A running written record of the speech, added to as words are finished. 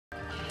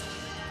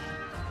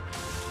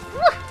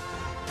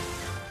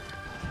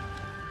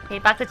Okay,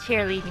 back to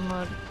cheerleading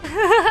mode.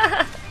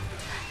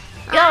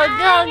 Go,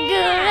 go,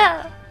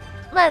 Gura!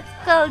 Let's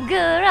go,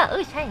 Gura!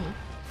 Ooh, shiny.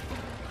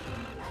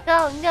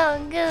 Go, go,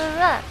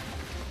 Gura!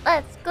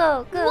 Let's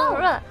go,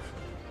 Gura!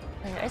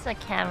 Where's my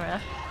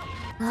camera?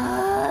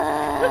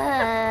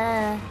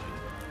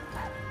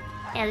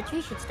 Yeah, the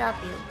tree should stop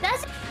you.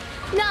 That's...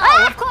 No,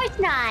 of course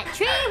not!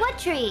 Tree? What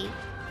tree?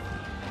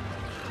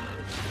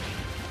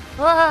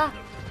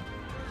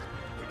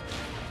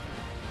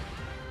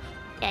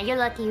 Yeah, you're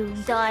lucky you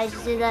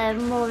dodged in that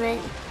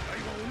moment.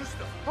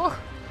 Oh.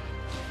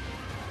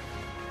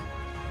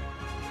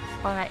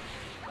 Alright.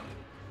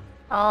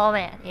 Oh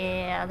man,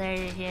 yeah, there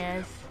he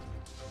is.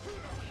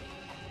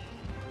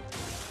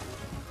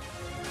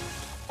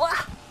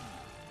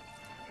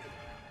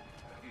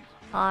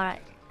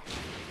 Alright.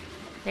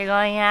 They're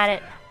going at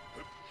it.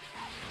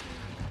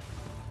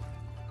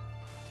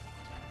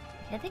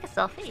 Can I take a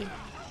selfie?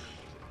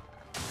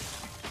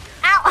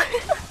 Ow!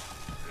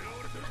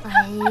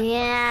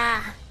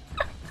 Yeah.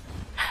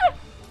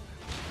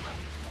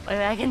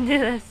 Wait, I can do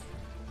this.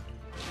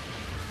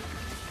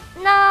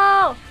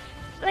 No!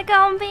 The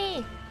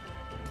Gombi!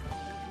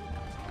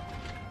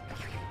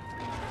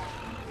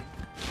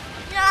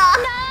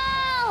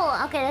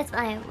 No! Okay, that's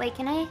fine. Wait,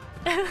 can I?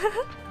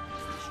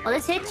 Well,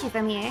 let's hit you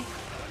from here.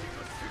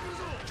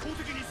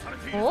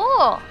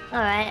 Oh!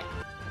 Alright.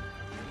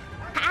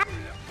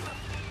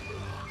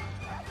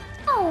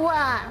 Oh,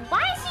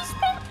 why is he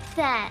spinning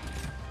that?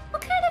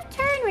 What kind of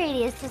turn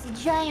radius does a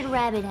giant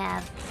rabbit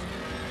have?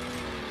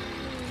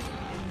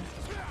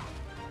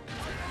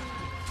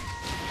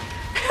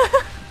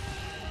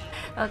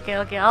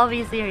 Okay, I'll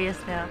be serious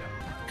now.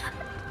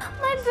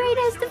 My brain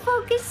has to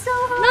focus so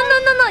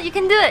hard. No, you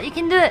can do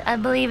it, I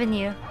believe in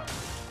you.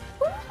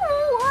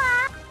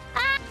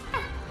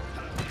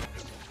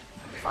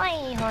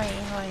 Hoi, hoi,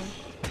 hoi.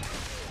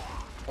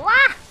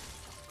 Wah!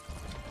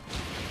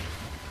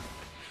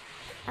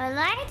 Am I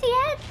light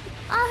yet?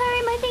 Oh,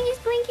 hurry, my thing is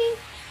blinking.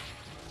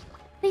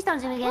 Please don't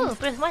zoom again. Ooh,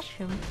 Bruce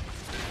mushroom.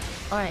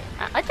 Alright,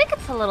 I think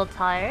it's a little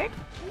tired.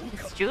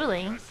 It's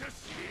drooling.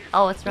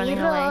 Oh, it's running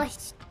away.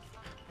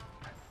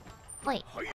 Wait,